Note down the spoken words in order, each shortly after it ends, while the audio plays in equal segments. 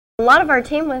A lot of our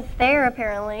team was there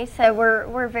apparently, so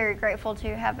we're very grateful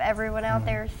to have everyone out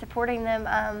there supporting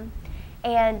them.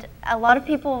 And a lot of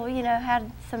people, you know,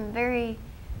 had some very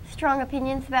strong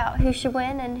opinions about who should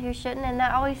win and who shouldn't, and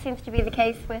that always seems to be the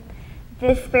case with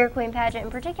this Spirit Queen pageant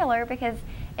in particular because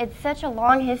it's such a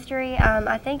long history.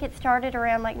 I think it started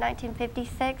around like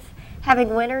 1956,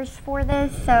 having winners for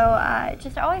this, so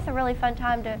just always a really fun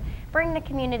time to bring the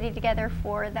community together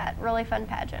for that really fun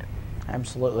pageant.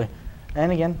 Absolutely.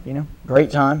 And again, you know,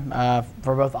 great time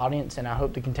for both audience and I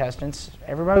hope the contestants.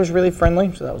 Everybody was really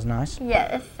friendly, so that was nice.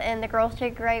 Yes, and the girls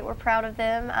did great. We're proud of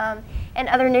them. And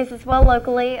other news as well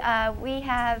locally, we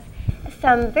have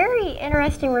some very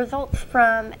interesting results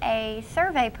from a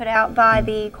survey put out by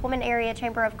the Cullman Area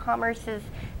Chamber of Commerce's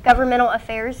Governmental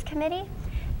Affairs Committee.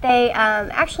 They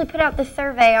actually put out the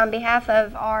survey on behalf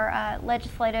of our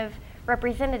legislative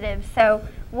representatives. So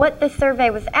what the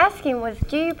survey was asking was,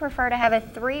 do you prefer to have a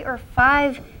 3 or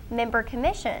 5 member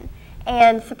commission?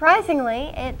 And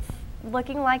surprisingly, it's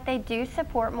looking like they do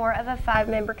support more of a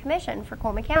 5-member commission for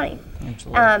Cullman County.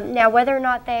 Absolutely. Now, whether or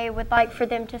not they would like for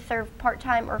them to serve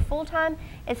part-time or full-time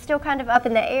is still kind of up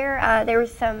in the air. There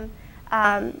was some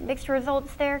mixed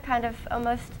results there, kind of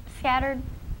almost scattered,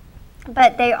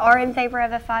 but they are in favor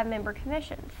of a 5-member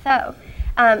commission. So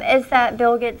as that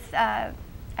bill gets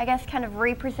I guess kind of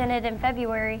represented in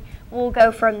February, we'll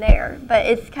go from there. But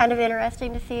it's kind of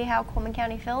interesting to see how Cullman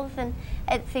County feels, and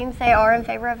it seems they are in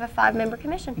favor of a 5-member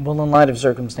commission. Well, in light of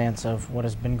circumstance of what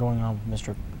has been going on with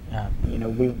Mr. You know,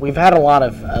 we've had a lot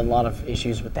of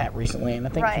issues with that recently, and I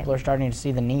think people are starting to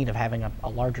see the need of having a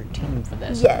larger team for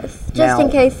this. Yes, just in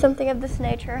case something of this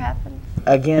nature happens.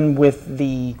 Again, with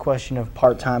the question of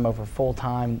part-time over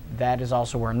full-time, that is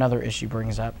also where another issue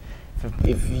brings up.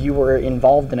 If you were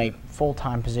involved in a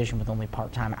full-time position with only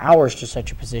part-time hours to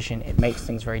such a position, it makes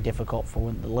things very difficult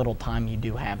for the little time you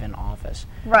do have in office.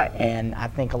 Right. And I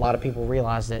think a lot of people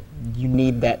realize that you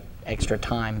need that extra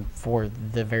time for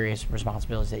the various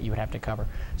responsibilities that you would have to cover.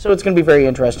 So it's going to be very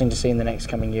interesting to see in the next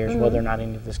coming years whether or not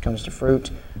any of this comes to fruit.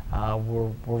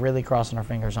 We're really crossing our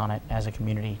fingers on it as a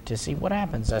community to see what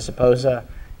happens, I suppose,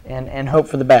 and hope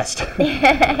for the best.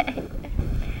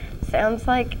 Sounds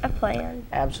like a plan.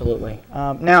 Absolutely.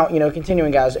 Now, you know,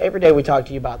 continuing, guys, every day we talk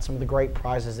to you about some of the great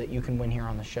prizes that you can win here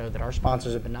on the show that our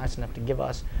sponsors have been nice enough to give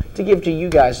to you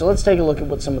guys. So let's take a look at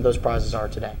what some of those prizes are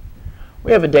today.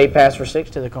 We have a day pass for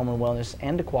 6 to the Cullman Wellness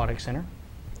and Aquatic Center,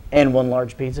 and 1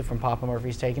 large pizza from Papa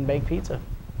Murphy's Take and Bake Pizza.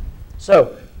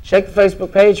 So check the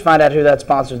Facebook page, find out who that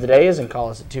sponsor today is, and call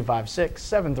us at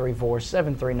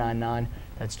 256-734-7399.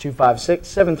 That's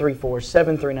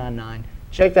 256-734-7399.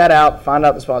 Check that out, find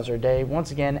out the sponsor today once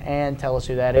again, and tell us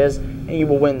who that is, and you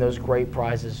will win those great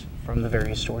prizes from the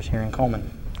various stores here in Cullman.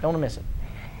 Don't miss it.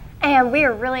 And we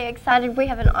are really excited. We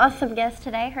have an awesome guest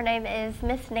today. Her name is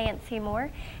Miss Nancy Moore,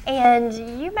 and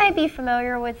you may be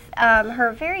familiar with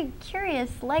her very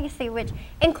curious legacy, which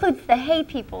includes the Hay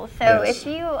People. So if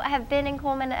you have been in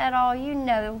Cullman at all, you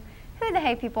know who the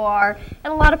Hay People are,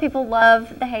 and a lot of people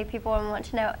love the Hay People and want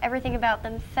to know everything about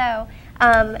them. So,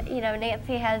 you know,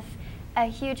 Nancy has a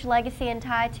huge legacy and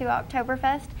tie to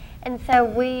Oktoberfest, and so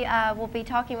we will be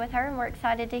talking with her, and we're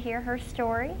excited to hear her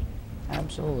story.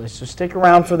 Absolutely. So stick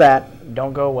around for that.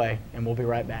 Don't go away, and we'll be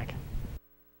right back.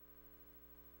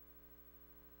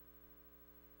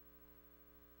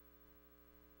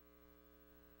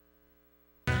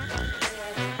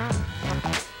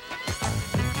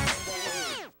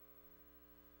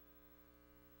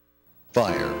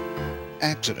 Fire,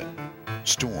 accident,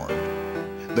 storm.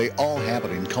 They all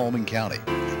happen in Cullman County,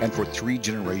 and for 3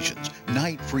 generations,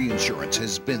 Night Free Insurance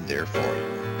has been there for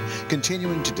you.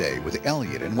 Continuing today with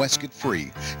Elliott and Westcott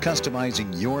Free,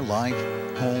 customizing your life,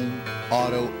 home,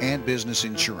 auto, and business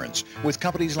insurance with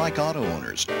companies like Auto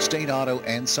Owners, State Auto,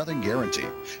 and Southern Guarantee.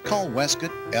 Call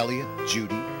Westcott, Elliott,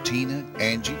 Judy, Tina,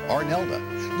 Angie, or Nelda.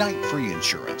 Night Free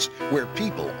Insurance, where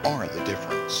people are the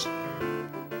difference.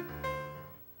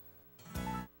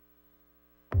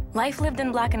 Life lived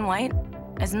in black and white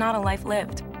is not a life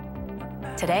lived.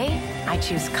 Today, I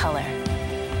choose color.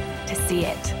 To see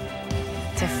it.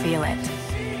 To feel it.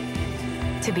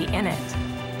 To be in it.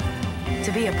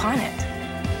 To be upon it.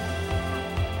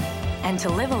 And to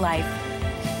live a life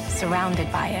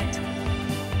surrounded by it.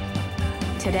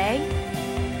 Today,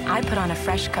 I put on a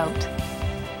fresh coat.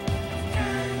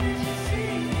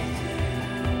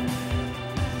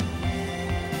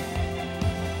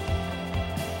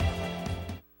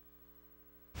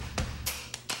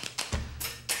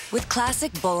 With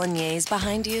classic bolognese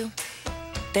behind you,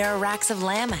 there are racks of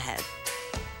lamb ahead.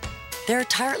 There are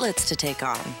tartlets to take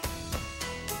on,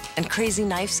 and crazy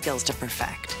knife skills to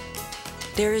perfect.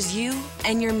 There is you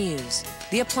and your muse,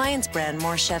 the appliance brand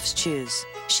more chefs choose.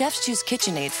 Chefs choose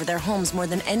KitchenAid for their homes more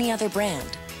than any other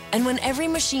brand. And when every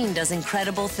machine does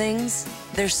incredible things,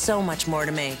 there's so much more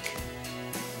to make.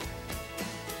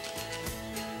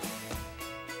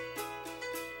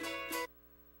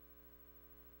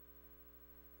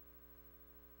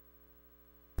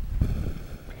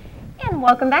 And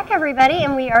welcome back, everybody.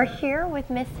 And we are here with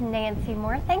Miss Nancy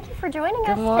Moore. Thank you for joining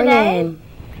us Good morning. today.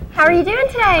 How are you doing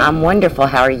today? I'm wonderful.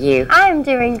 How are you? I'm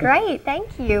doing great,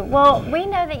 thank you. Well, we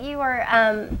know that you are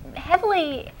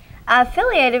heavily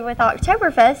affiliated with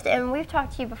Oktoberfest, and we've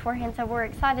talked to you beforehand, so we're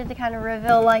excited to kind of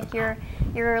reveal like your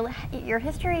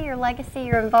history, your legacy,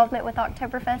 your involvement with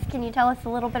Oktoberfest. Can you tell us a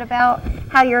little bit about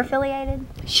how you're affiliated?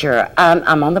 Sure.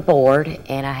 I'm on the board,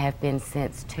 and I have been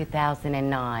since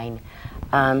 2009.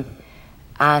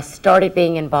 I started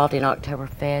being involved in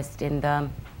Oktoberfest in the,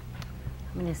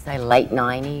 I'm going to say, late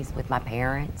 90s with my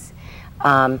parents,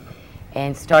 and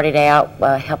started out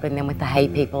helping them with the hay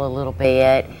people a little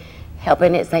bit,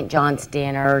 helping at St. John's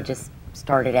dinner, just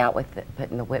started out with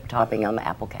putting the whip topping on the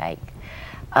apple cake.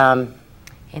 And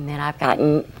then I've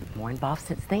gotten more involved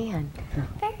since then.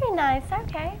 Very nice,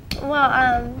 okay.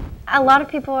 Well, a lot of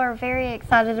people are very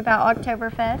excited about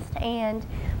Oktoberfest, and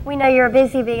we know you're a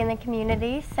busy bee in the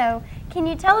community, so can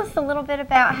you tell us a little bit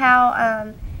about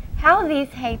how these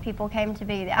hay people came to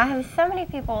be? I have so many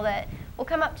people that will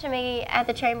come up to me at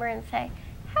the chamber and say,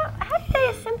 how did they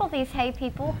assemble these hay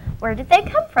people? Where did they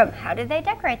come from? How did they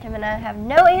decorate them? And I have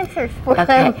no answers for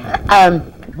them.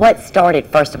 What started,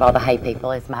 first of all, the hay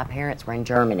people is my parents were in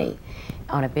Germany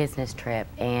on a business trip,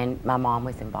 and my mom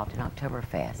was involved in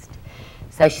Oktoberfest.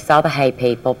 So she saw the hay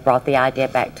people, brought the idea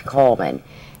back to Cullman,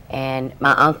 and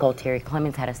my uncle, Terry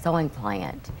Clemens, had a sewing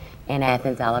plant in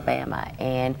Athens, Alabama,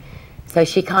 and so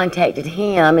she contacted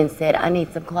him and said, I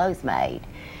need some clothes made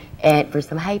and for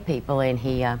some hay people, and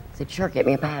he said, sure, get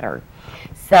me a pattern.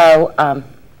 So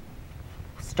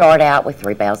start out with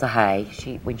 3 bales of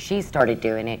hay. When she started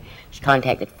doing it, she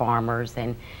contacted farmers,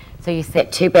 and so you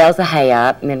set 2 bales of hay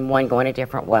up and then one going a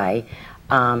different way.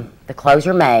 The clothes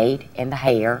are made and the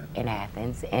hair in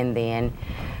Athens, and then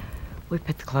we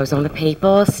put the clothes on the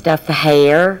people, stuff the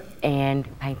hair,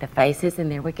 and paint the faces,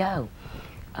 and there we go.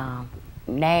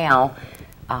 Now,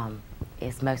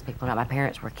 as most people know, my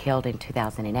parents were killed in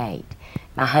 2008.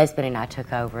 My husband and I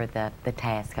took over the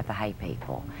task of the hay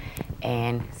people,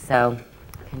 and so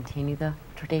continue the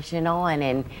tradition on.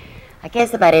 And I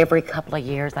guess about every couple of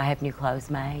years I have new clothes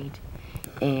made.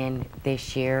 And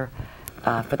this year,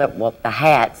 for the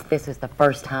hats, this is the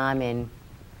first time in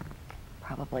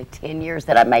probably 10 years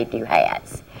that I made new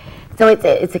hats. So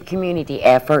it's a community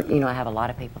effort. You know, I have a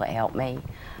lot of people that help me.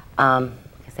 Like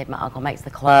I said, my uncle makes the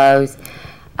clothes.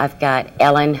 I've got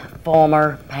Ellen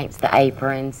Fulmer paints the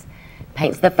aprons,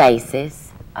 paints the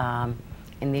faces. And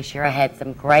this year I had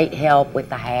some great help with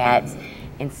the hats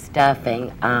and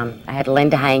stuffing. I had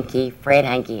Linda Hankey, Fred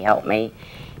Hankey help me.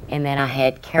 And then I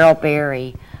had Carol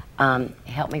Berry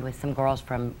help me with some girls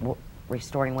from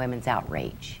Restoring Women's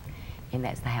Outreach. And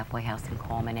that's the halfway house in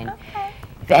Cullman. And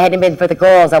if it hadn't been for the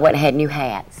girls, I wouldn't have had new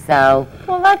hats. So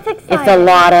well, that's exciting. It's a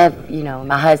lot of, you know,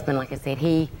 my husband, like I said,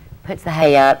 he puts the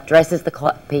hay up, dresses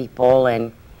the people,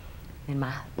 and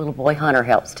my little boy Hunter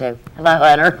helps too. Hello,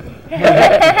 Hunter.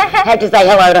 Have to say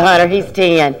hello to Hunter. He's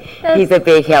 10. He's a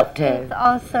big help too. That's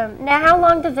awesome. Now, how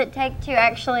long does it take to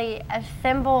actually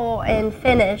assemble and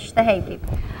finish the hay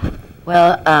people?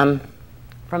 Well,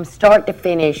 from start to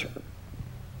finish,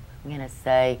 I'm going to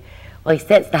say, well, he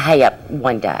sets the hay up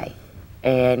one day,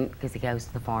 and because he goes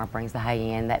to the farm, brings the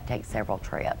hay in, that takes several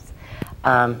trips.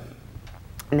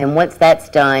 And then once that's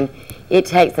done, it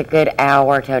takes a good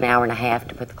hour to an hour and a half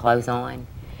to put the clothes on.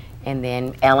 And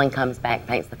then Ellen comes back,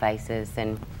 paints the faces,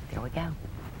 and there we go.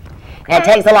 Now, it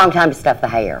takes a long time to stuff the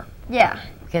hair. Yeah.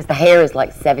 Because the hair is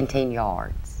like 17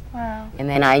 yards. Wow. And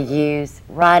then I use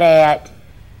right at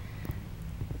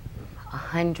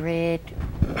 100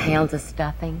 pounds of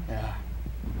stuffing. Yeah.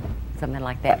 Something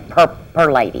like that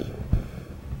per lady.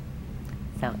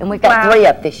 So, and we've got 3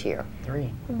 up this year. 3.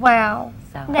 Wow.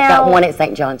 So I've got one at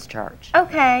St. John's Church.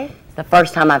 Okay. It's the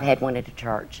first time I've had one at a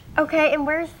church. Okay, and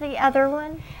where's the other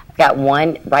one? I've got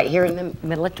one right here in the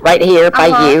middle of, right here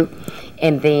by you,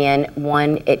 and then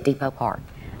one at Depot Park.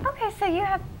 Okay, so you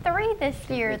have 3 this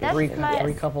year. That's Three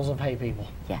nice. couples of hay people.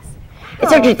 Yes.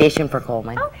 It's a tradition for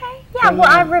Cullman. Okay. Yeah, well,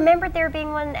 I remembered there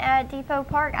being one at Depot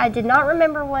Park. I did not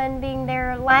remember one being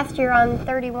there last year on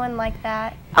 31 like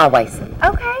that. Always.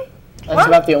 Okay. That's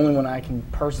about the only one I can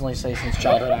personally say since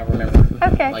childhood I remember.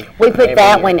 Okay. Like, we put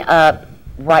that one up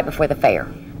right before the fair.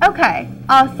 Okay.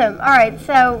 Awesome. All right.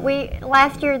 So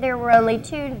last year there were only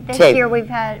 2. This year we've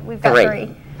got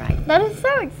 3. right. That is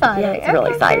so exciting. Yeah, it's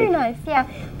really exciting. Very nice, yeah.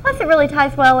 Plus, it really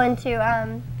ties well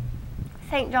into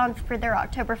St. John's for their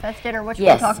Oktoberfest dinner, which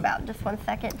Yes. we'll talk about in just one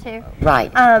second, too.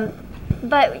 Right.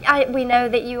 But we know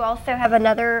that you also have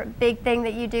another big thing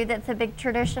that you do that's a big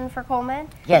tradition for Cullman.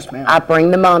 Yes, ma'am. I bring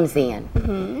the moms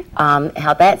in.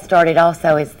 How that started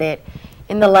also is that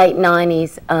in the late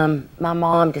 90s, my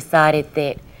mom decided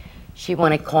that she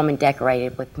wanted Cullman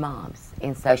decorated with moms.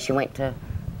 And so she went to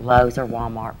Lowe's or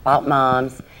Walmart, bought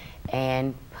moms,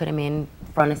 and put them in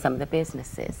front of some of the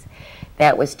businesses.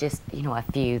 That was just, a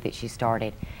few that she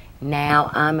started. Now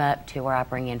I'm up to where I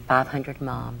bring in 500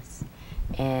 moms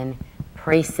and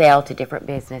pre-sell to different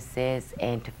businesses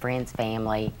and to friends,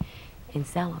 family, and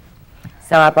sell them.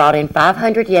 So I brought in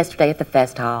 500 yesterday at the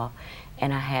fest hall,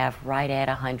 and I have right at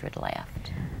 100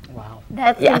 left. Wow.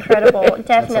 That's Yeah. incredible, That's a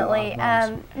definitely. lot of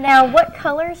moms. Now, what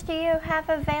colors do you have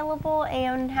available,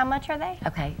 and how much are they?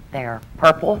 Okay, they're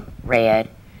purple, red,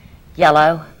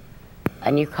 yellow,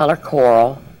 a new color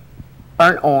coral,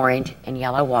 burnt orange, and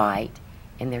yellow white,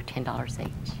 and they're $10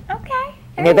 each. Okay.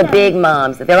 And they're very the big nice.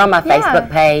 mums. They're on my Yeah.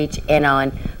 Facebook page and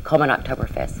on Cullman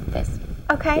Oktoberfest.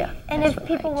 Okay. Yeah, And that's if the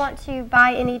people page. want to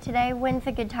buy any today, when's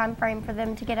a good time frame for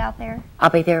them to get out there? I'll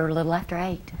be there a little after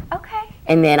 8. Okay.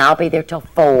 And then I'll be there till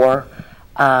 4.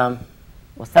 Well,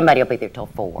 somebody will be there till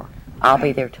 4. I'll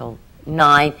be there till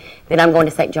 9. Then I'm going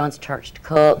to St. John's Church to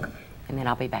cook, and then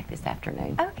I'll be back this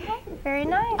afternoon. Okay. Very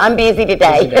nice. I'm busy Busy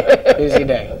today. day. Busy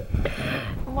day.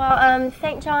 Well,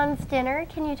 St. John's dinner.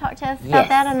 Can you talk to us about Yes.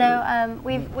 that? I know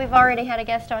we've already had a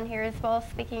guest on here as well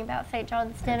speaking about St.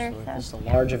 John's dinner. Absolutely. This So. is a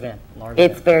large event.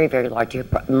 It's very, very large.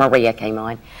 Maria came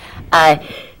on.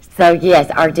 So,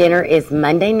 yes, our dinner is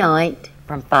Monday night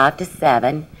from 5 to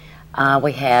 7.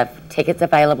 We have tickets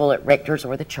available at Richter's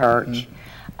or the church.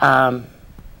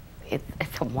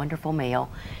 It's a wonderful meal.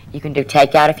 You can do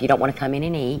takeout if you don't want to come in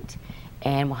and eat.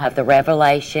 And we'll have the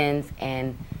Revelations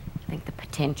and I think the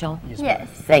Potential Yes.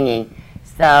 singing.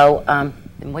 So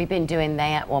and we've been doing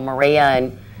that. Well, Maria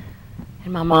and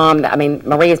my mom,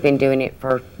 Maria's been doing it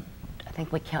for, I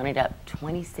think we counted up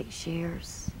 26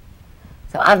 years.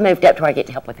 So I've moved up to where I get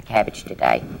to help with the cabbage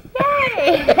today.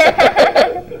 Yay!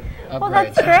 Well,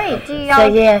 Upgrades. that's great. Do y'all So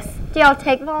yes, do y'all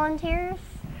take volunteers?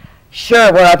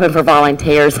 sure, we're open for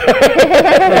volunteers.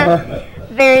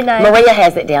 Very nice. Maria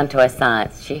has it down to a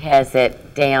science. She has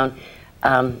it down.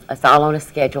 It's all on a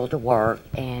schedule to work,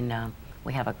 and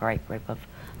we have a great group of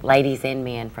ladies and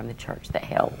men from the church that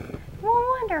help. Well,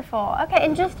 wonderful. Okay,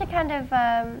 and just to kind of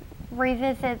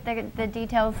revisit the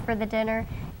details for the dinner,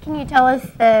 can you tell us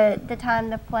the time,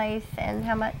 the place, and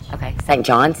how much? Okay, St.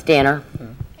 John's dinner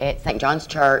at St. John's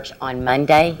Church on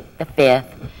Monday the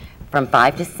 5th from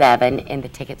 5 to 7, and the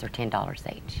tickets are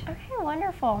 $10 each. Okay,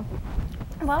 wonderful.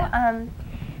 Well,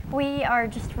 we are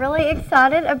just really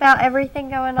excited about everything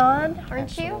going on,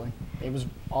 aren't you? Absolutely. It was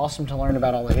awesome to learn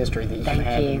about all the history that you Thank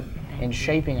had you. in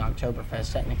shaping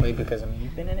Oktoberfest technically, because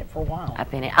you've been in it for a while.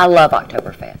 I love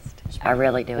Oktoberfest. I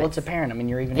really do. Well, it's apparent.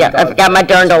 You're even Yeah, in I've got my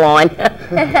dirndl on.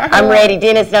 I'm ready.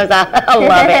 Dennis knows I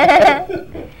love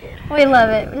it. We love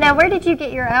it. Now, where did you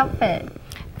get your outfit?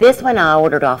 This one I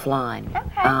ordered offline.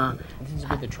 Okay. This has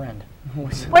been the trend.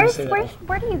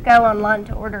 Where do you go online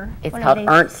to order? It's one called of these?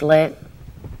 Ernstlet.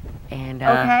 And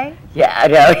Okay. yeah, I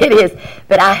know it is.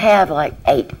 But I have like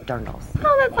 8 dirndls.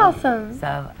 Oh, that's awesome.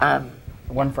 So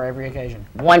One for every occasion.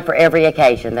 one for every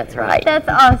occasion. That's right. That's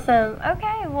awesome.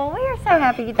 Okay, well, we are so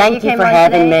happy that Thank you you came for on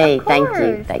having today. me. Of Thank you.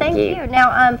 course. Thank you.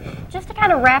 Now, just to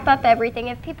kind of wrap up everything,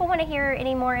 if people want to hear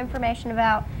any more information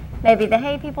about maybe the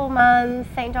Hey People Mums,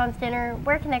 St. John's Dinner,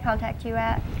 where can they contact you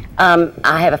at?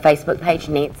 I have a Facebook page,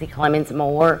 Nancy Clemens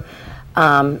Moore.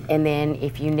 And then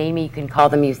if you need me, you can call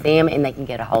the museum and they can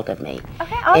get a hold of me.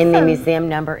 Okay, awesome. And the museum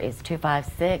number is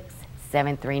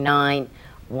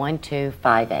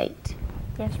 256-739-1258.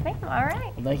 Yes, ma'am. All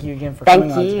right. Well, thank you again for Thank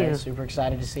coming on today. you. Super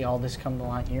excited to see all this come to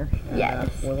light here. And, Yes,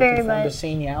 we're very looking forward to much.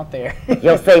 seeing you out there.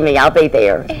 You'll see me. I'll be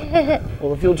there.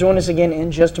 Well, if you'll join us again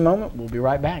in just a moment, we'll be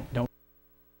right back. Don't.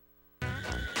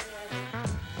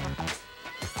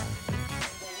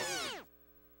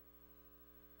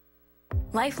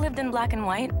 Life lived in black and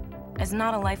white is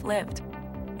not a life lived.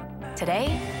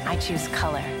 Today, I choose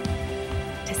color.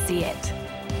 To see it.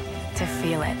 To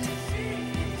feel it.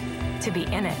 To be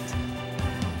in it.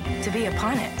 To be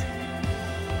upon it.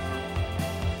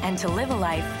 And to live a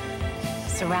life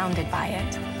surrounded by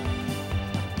it.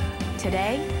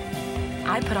 Today,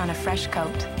 I put on a fresh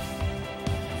coat.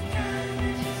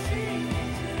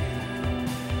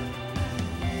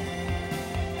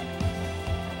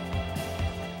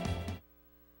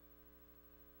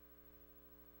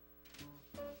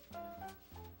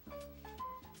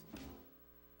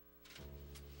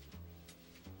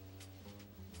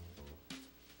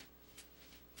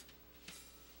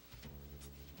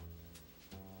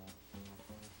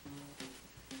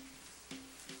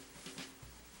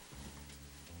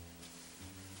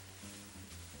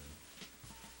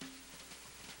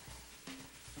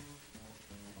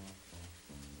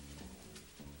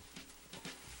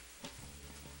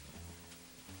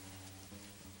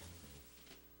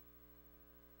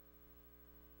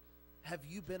 Have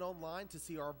you been online to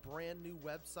see our brand new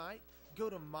website? Go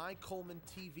to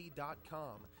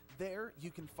mycullmantv.com. There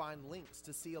you can find links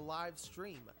to see a live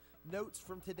stream, notes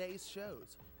from today's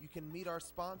shows. You can meet our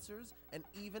sponsors and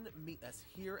even meet us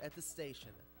here at the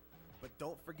station. But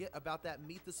don't forget about that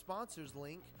Meet the Sponsors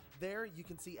link. There you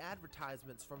can see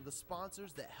advertisements from the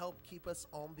sponsors that help keep us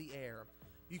on the air.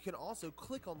 You can also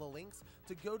click on the links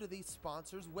to go to these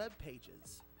sponsors' web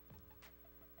pages.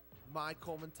 My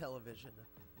Cullman Television.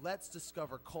 Let's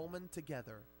discover Cullman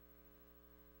together.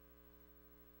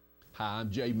 Hi,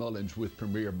 I'm Jay Mullins with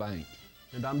Premier Bank.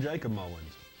 And I'm Jacob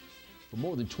Mullins. For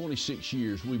more than 26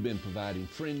 years, we've been providing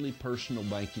friendly personal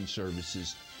banking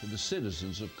services to the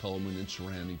citizens of Cullman and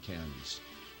surrounding counties.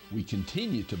 We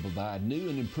continue to provide new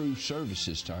and improved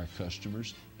services to our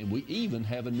customers, and we even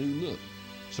have a new look.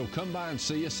 So come by and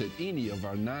see us at any of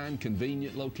our 9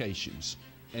 convenient locations.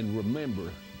 And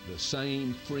remember, the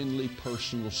same friendly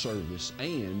personal service,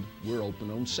 and we're open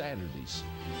on Saturdays.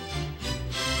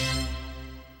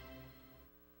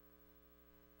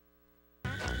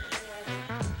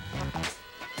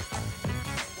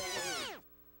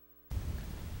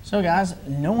 So guys,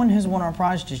 no one has won our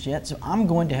prize just yet, so I'm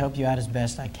going to help you out as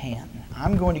best I can.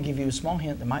 I'm going to give you a small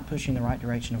hint that might push you in the right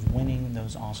direction of winning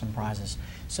those awesome prizes.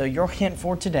 So your hint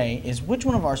for today is, which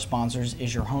one of our sponsors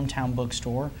is your hometown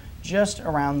bookstore just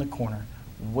around the corner?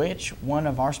 Which one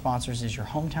of our sponsors is your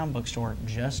hometown bookstore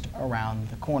just around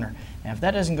the corner? Now, if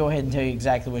that doesn't go ahead and tell you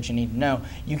exactly what you need to know,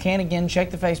 you can again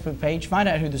check the Facebook page, find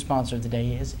out who the sponsor of the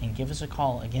day is, and give us a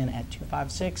call again at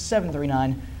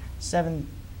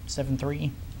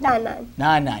 256-739-773. 99,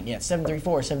 yeah,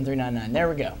 734-7399. There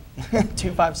we go.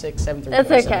 256-734-7399.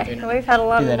 That's okay. We've had a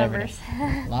lot of numbers.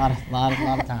 A lot of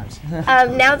times.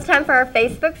 Now it's time for our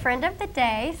Facebook friend of the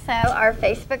day. So our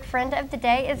Facebook friend of the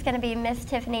day is going to be Miss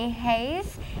Tiffany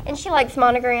Hayes, and she likes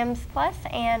Monograms Plus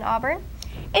and Auburn.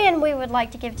 And we would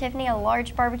like to give Tiffany a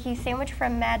large barbecue sandwich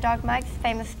from Mad Dog Mike's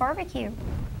Famous Barbecue.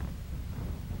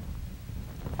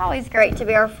 It's always great to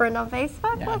be our friend on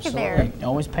Facebook. Yeah, look absolutely. at there. It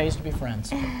always pays to be friends.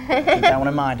 Keep that one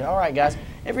in mind. All right, guys.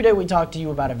 Every day we talk to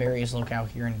you about a various locale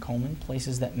here in Cullman,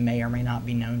 places that may or may not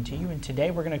be known to you. And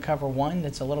today we're going to cover one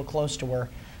that's a little close to where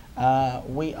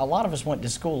a lot of us went to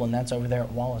school, and that's over there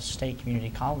at Wallace State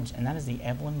Community College, and that is the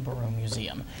Evelyn Borough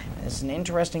Museum. It's an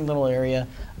interesting little area.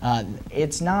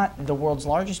 It's not the world's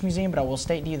largest museum, but I will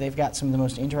state to you they've got some of the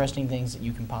most interesting things that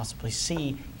you can possibly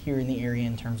see here in the area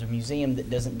in terms of museum that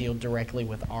doesn't deal directly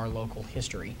with our local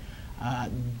history.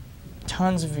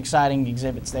 Tons of exciting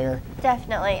exhibits there.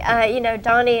 Definitely. You know,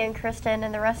 Donnie and Kristen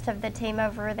and the rest of the team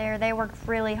over there, they worked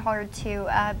really hard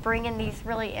to bring in these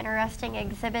really interesting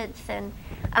exhibits. And,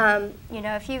 you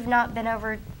know, if you've not been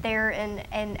over there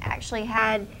and actually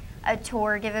had a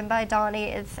tour given by Donnie,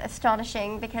 it's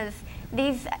astonishing because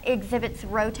these exhibits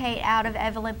rotate out of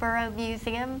Evelyn Borough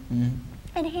Museum. Mm-hmm.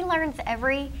 And he learns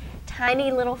every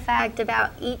tiny little fact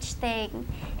about each thing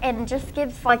and just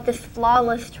gives like this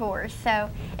flawless tour. So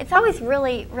it's always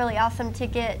really, really awesome to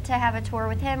get to have a tour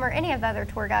with him or any of the other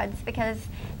tour guides, because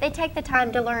they take the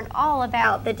time to learn all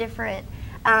about the different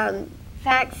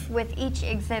facts with each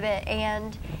exhibit.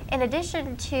 And in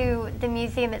addition to the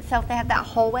museum itself, they have that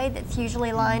hallway that's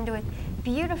usually lined with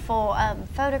beautiful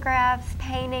photographs,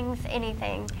 paintings,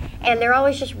 anything. And they're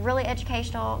always just really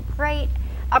educational, great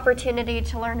opportunity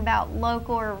to learn about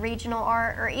local or regional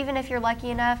art, or even if you're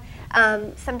lucky enough,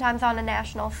 sometimes on a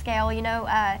national scale. You know,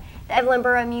 the Evelyn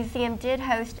Borough Museum did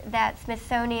host that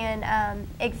Smithsonian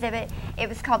exhibit. It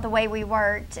was called The Way We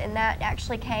Worked, and that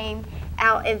actually came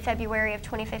out in February of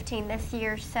 2015 this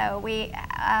year. So we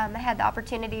had the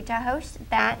opportunity to host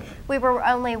that. We were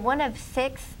only one of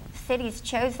 6 cities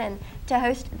chosen to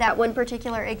host that one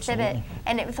particular exhibit. Absolutely.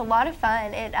 And it was a lot of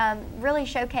fun. It really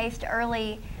showcased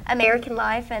early American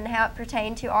life and how it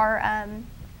pertained to our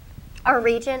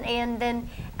region. And then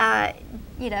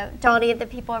you know, Donnie and the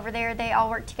people over there, they all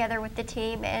worked together with the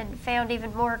team and found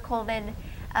even more Cullman,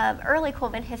 early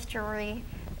Cullman history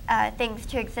things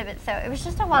to exhibit. So it was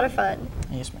just a lot of fun.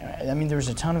 Yes, ma'am. I mean, there's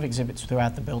a ton of exhibits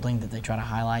throughout the building that they try to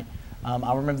highlight.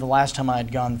 I remember the last time I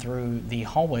had gone through the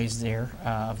hallways there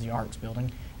of the arts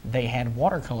building, they had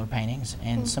watercolor paintings,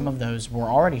 and some of those were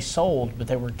already sold, but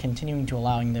they were continuing to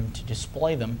allowing them to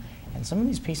display them. And some of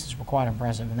these pieces were quite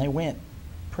impressive, and they went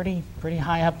pretty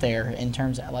high up there in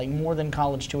terms of like more than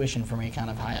college tuition for me,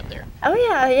 kind of high up there. Oh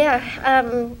yeah.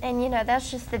 And you know, that's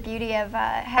just the beauty of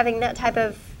having that type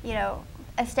of, you know,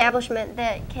 establishment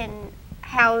that can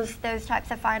house those types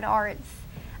of fine arts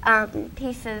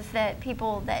pieces that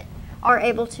people that are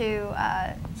able to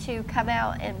come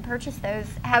out and purchase those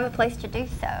have a place to do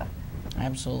so.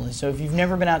 Absolutely. So if you've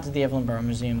never been out to the Evelyn Borough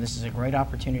Museum, this is a great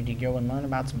opportunity to go and learn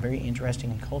about some very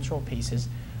interesting and cultural pieces.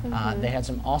 They had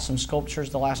some awesome sculptures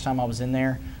the last time I was in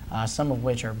there, some of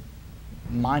which are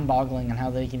mind-boggling on how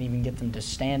they can even get them to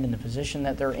stand in the position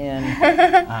that they're in,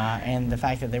 and the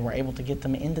fact that they were able to get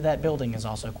them into that building is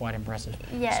also quite impressive.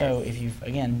 Yes. So if you've,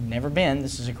 again, never been,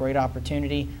 this is a great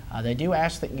opportunity. They do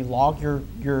ask that you log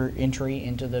your entry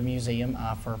into the museum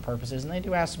for purposes, and they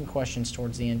do ask some questions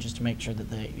towards the end just to make sure that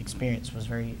the experience was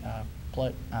very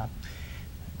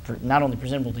not only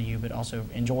presentable to you, but also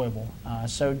enjoyable.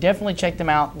 So definitely check them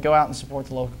out. Go out and support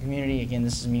the local community. Again,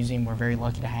 this is a museum we're very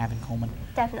lucky to have in Cullman.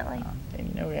 Definitely. And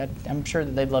you know, I'm sure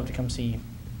that they'd love to come see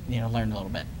you, learn a little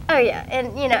bit. Oh yeah,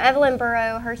 and Evelyn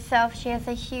Borough herself, she has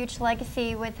a huge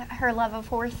legacy with her love of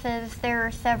horses. There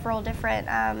are several different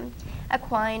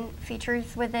equine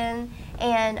features within,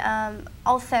 and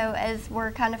also, as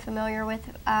we're kind of familiar with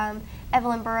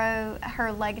Evelyn Borough,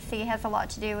 her legacy has a lot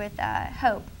to do with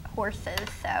hope horses.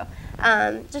 So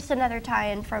just another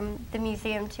tie-in from the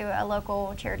museum to a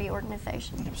local charity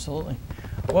organization. Absolutely.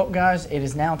 Well, guys, it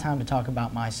is now time to talk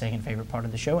about my second favorite part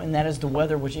of the show, and that is the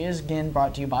weather, which is, again,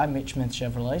 brought to you by Mitch Smith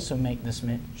Chevrolet. So make the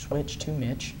switch to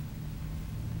Mitch.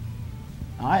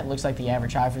 All right, looks like the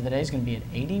average high for the day is going to be at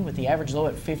 80, with the average low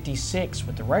at 56,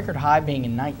 with the record high being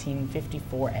in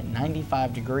 1954 at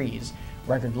 95 degrees.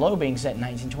 Record low being set in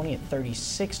 1920 at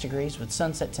 36 degrees, with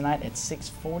sunset tonight at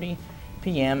 6:40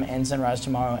 p.m. and sunrise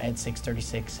tomorrow at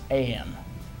 6:36 a.m.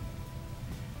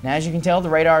 Now, as you can tell, the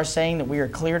radar is saying that we are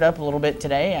cleared up a little bit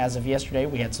today. As of yesterday,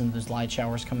 we had some of those light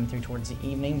showers coming through towards the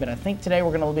evening, but I think today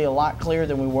we're going to be a lot clearer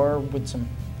than we were, with some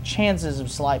chances of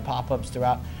slight pop-ups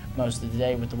throughout most of the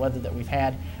day with the weather that we've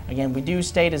had. Again, we do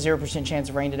state a 0% chance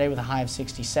of rain today with a high of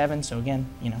 67, so again,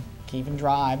 keeping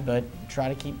dry, but try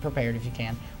to keep prepared if you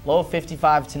can. Low of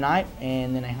 55 tonight,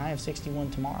 and then a high of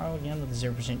 61 tomorrow, again with a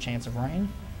 0% chance of rain.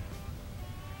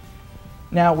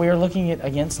 Now, we're looking at,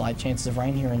 again, slight chances of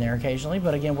rain here and there occasionally,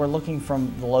 but again, we're looking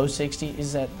from the low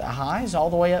 60s at the highs all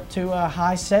the way up to a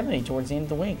high 70 towards the end of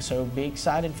the week. So be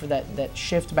excited for that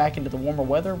shift back into the warmer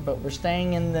weather, but we're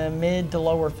staying in the mid to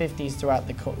lower 50s throughout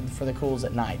for the cools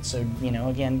at night. So,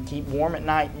 again, keep warm at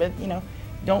night, but,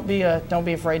 don't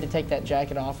be afraid to take that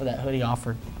jacket off or that hoodie off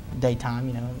for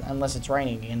daytime, unless it's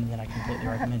raining again, then I completely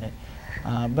recommend it.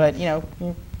 But,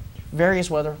 various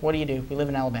weather, what do? We live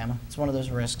in Alabama. It's one of those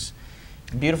risks.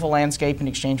 Beautiful landscape in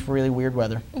exchange for really weird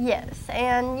weather. Yes,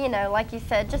 and like you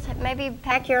said, just maybe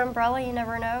pack your umbrella. You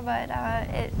never know, but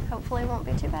it hopefully won't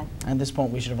be too bad. At this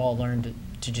point, we should have all learned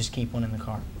to just keep one in the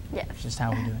car. Yes. It's just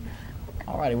how we do it.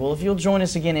 Alrighty, well, if you'll join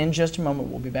us again in just a moment,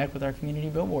 we'll be back with our community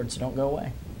billboard, so don't go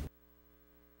away.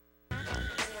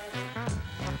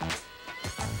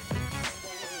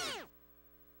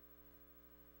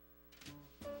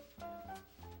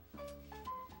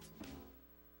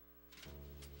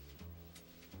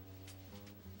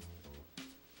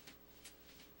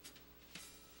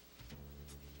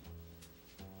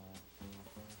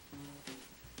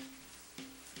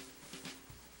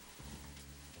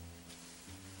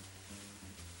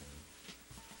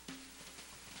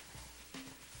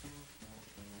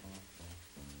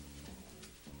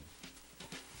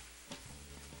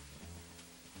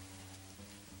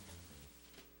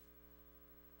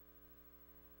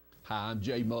 Hi, I'm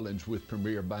Jay Mullins with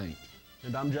Premier Bank.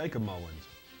 And I'm Jacob Mullins.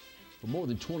 For more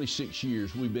than 26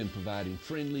 years, we've been providing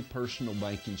friendly personal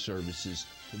banking services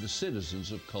to the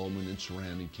citizens of Cullman and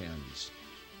surrounding counties.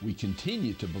 We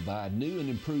continue to provide new and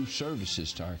improved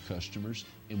services to our customers,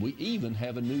 and we even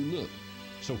have a new look.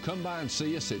 So come by and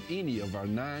see us at any of our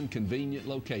 9 convenient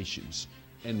locations.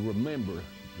 And remember,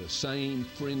 the same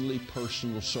friendly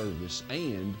personal service,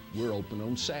 and we're open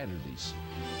on Saturdays.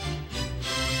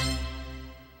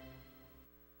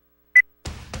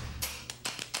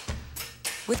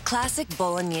 With classic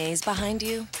bolognese behind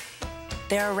you,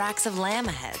 there are racks of lamb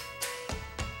ahead.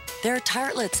 There are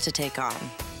tartlets to take on,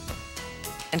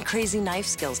 and crazy knife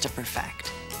skills to perfect.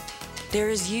 There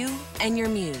is you and your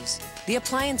muse, the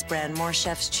appliance brand more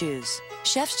chefs choose.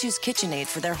 Chefs choose KitchenAid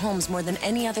for their homes more than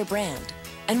any other brand.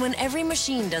 And when every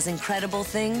machine does incredible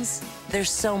things, there's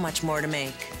so much more to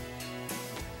make.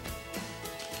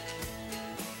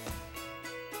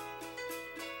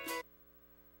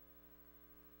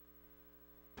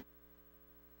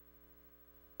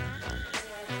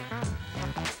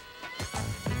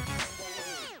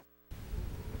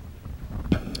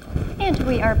 And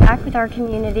we are back with our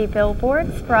community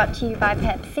billboards, brought to you by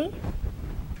Pepsi.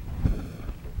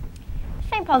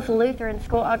 St. Paul's Lutheran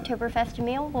School Oktoberfest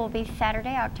meal will be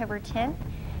Saturday, October 10th.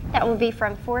 That will be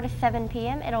from 4 to 7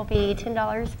 p.m. It'll be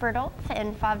 $10 for adults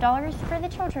and $5 for the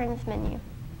children's menu.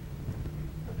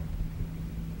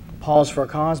 Pause for a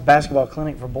Cause basketball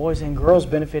clinic for boys and girls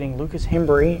benefiting Lucas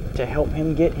Hembry to help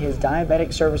him get his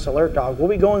diabetic service alert dog will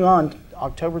be going on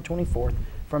October 24th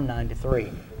from 9 to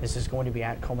 3. This is going to be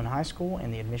at Cullman High School,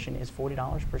 and the admission is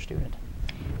 $40 per student.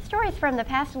 Stories from the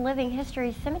Past Living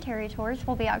History Cemetery Tours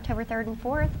will be October 3rd and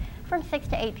 4th from 6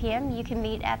 to 8 p.m. You can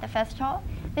meet at the Fest Hall.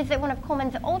 Visit one of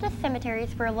Cullman's oldest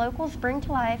cemeteries where locals bring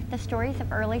to life the stories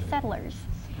of early settlers.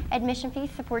 Admission fee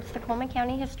supports the Cullman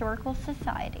County Historical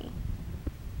Society.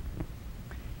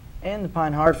 And the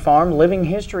Pine Heart Farm Living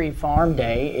History Farm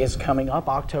Day is coming up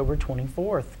October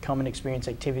 24th. Come and experience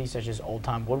activities such as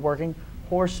old-time woodworking,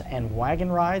 horse and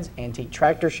wagon rides, antique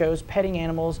tractor shows, petting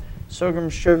animals,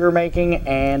 sorghum sugar making,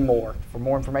 and more. For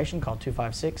more information, call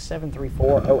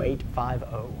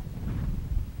 256-734-0850.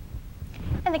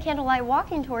 And the Candlelight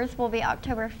Walking Tours will be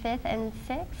October 5th and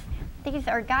 6th. These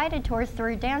are guided tours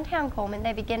through downtown Cullman.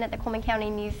 They begin at the Cullman County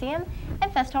Museum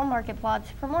and Fest Hall Market Plots.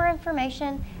 For more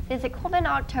information, visit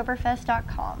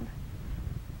CullmanOctoberfest.com.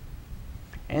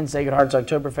 And Sacred Heart's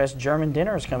Oktoberfest German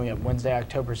Dinner is coming up Wednesday,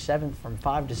 October 7th from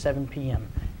 5 to 7 p.m.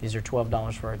 These are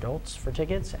 $12 for adults for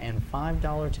tickets and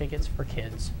 $5 tickets for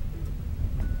kids.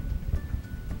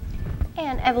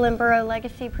 And Evelyn Burrow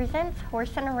Legacy presents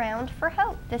Horsin' Around for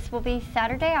Hope. This will be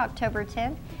Saturday, October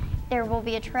 10th. There will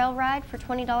be a trail ride for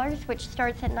 $20, which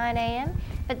starts at 9 a.m.,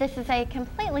 but this is a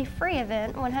completely free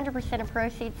event. 100% of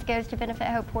proceeds goes to benefit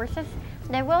Hope Horses.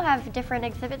 They will have different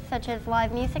exhibits such as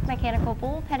live music, mechanical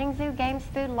bull, petting zoo, games,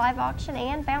 food, live auction,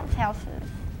 and bounce houses.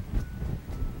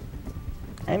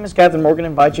 And Ms. Catherine Morgan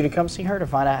invites you to come see her to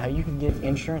find out how you can get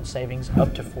insurance savings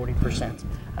up to 40%.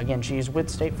 Again, she is with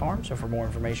State Farm, so for more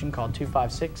information, call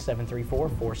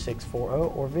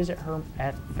 256-734-4640 or visit her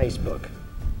at Facebook.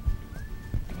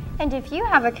 And if you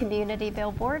have a community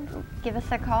billboard, give us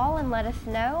a call and let us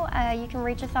know. You can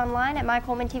reach us online at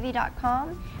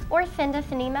mycullmantv.com or send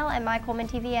us an email at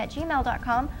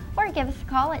mycullmantv@gmail.com or give us a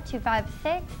call at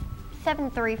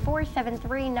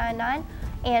 256-734-7399.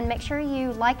 And make sure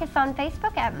you like us on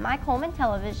Facebook at My Cullman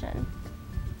Television.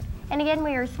 And again,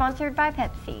 we are sponsored by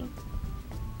Pepsi.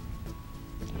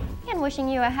 And wishing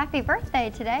you a happy birthday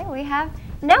today. We have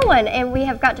no one, and we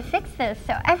have got to fix this.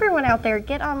 So everyone out there,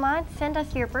 get online, send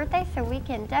us your birthday so we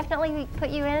can definitely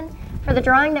put you in for the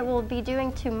drawing that we'll be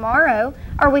doing tomorrow.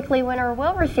 Our weekly winner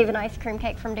will receive an ice cream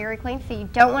cake from Dairy Queen, so you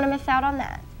don't want to miss out on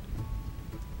that.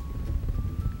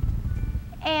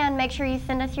 And make sure you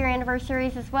send us your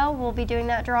anniversaries as well. We'll be doing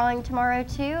that drawing tomorrow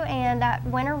too, and that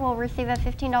winner will receive a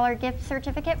 $15 gift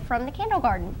certificate from the Candle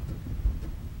Garden.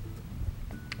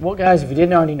 Well, guys, if you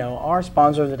didn't already know, our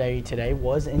sponsor of the day today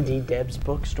was indeed Deb's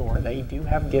Bookstore. They do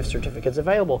have gift certificates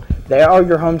available. They are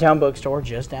your hometown bookstore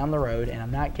just down the road, and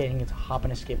I'm not kidding. It's a hop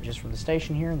and a skip just from the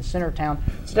station here in the center of town.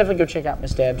 So definitely go check out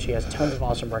Miss Deb. She has tons of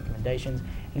awesome recommendations.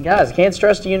 And guys, I can't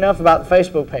stress to you enough about the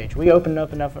Facebook page. We open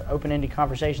up enough open-ended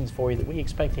conversations for you that we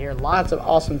expect to hear lots of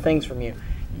awesome things from you.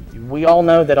 We all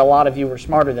know that a lot of you are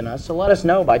smarter than us, so let us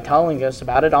know by telling us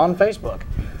about it on Facebook.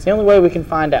 It's the only way we can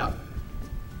find out.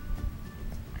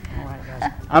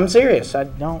 I'm serious.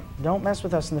 Don't mess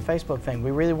with us in the Facebook thing.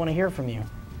 We really want to hear from you.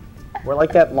 We're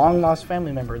like that long lost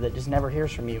family member that just never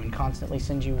hears from you and constantly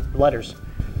sends you letters.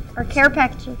 Or care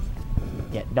packages.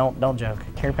 Yeah, don't joke.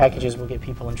 Care packages will get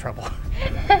people in trouble.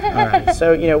 All right.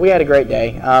 So we had a great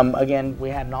day. Again, we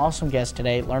had an awesome guest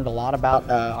today. Learned a lot about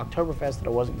Oktoberfest that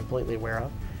I wasn't completely aware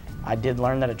of. I did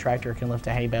learn that a tractor can lift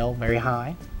a hay bale very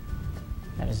high.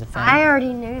 That is a thing. I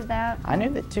already knew that. I knew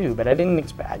that too, but I didn't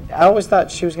expect. I always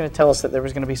thought she was going to tell us that there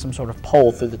was going to be some sort of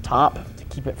pole through the top to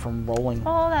keep it from rolling.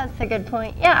 Oh, that's a good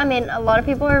point. Yeah, I mean, a lot of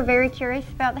people are very curious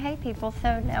about the hay people,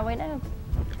 so now we know.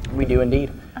 We do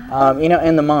indeed.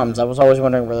 And the moms. I was always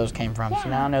wondering where those came from. Yeah. So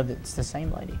now I know that it's the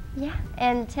same lady. Yeah,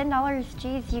 and $10,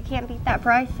 geez, you can't beat that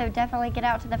price, so definitely get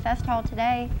out to the Fest Hall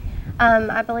today.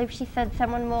 I believe she said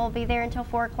someone will be there until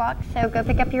 4 o'clock, so go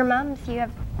pick up your mums. You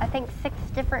have, I think, 6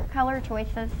 different color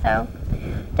choices, so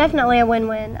definitely a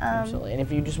win-win. Absolutely, and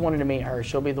if you just wanted to meet her,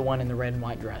 she'll be the one in the red and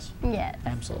white dress. Yes.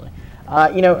 Absolutely.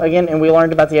 Again, and we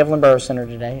learned about the Evelyn Burrow Center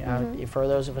today. For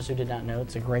those of us who did not know,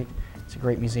 it's a great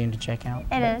museum to check out.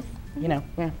 It is.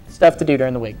 Stuff to do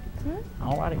during the week.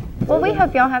 All righty. Well, we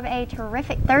hope y'all have a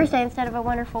terrific Thursday instead of a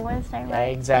wonderful Wednesday, right?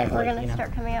 Exactly. We're going to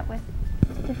start coming up with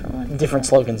different ones. Different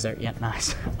slogans there. Yeah,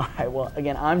 nice. All right, well,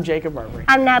 again, I'm Jacob Murphy.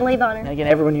 I'm Natalie Bonner. And again,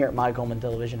 everyone here at My Cullman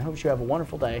Television hopes you have a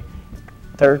wonderful day.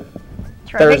 Terrific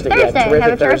Thursday. Have a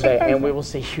terrific Thursday. And we will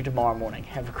see you tomorrow morning.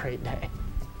 Have a great day.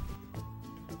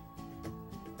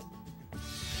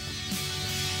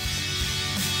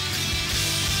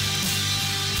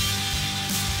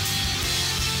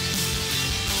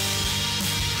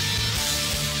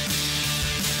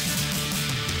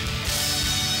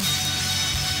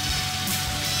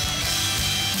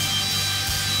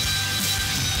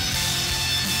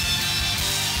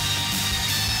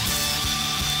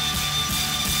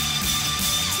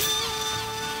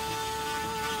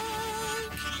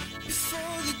 say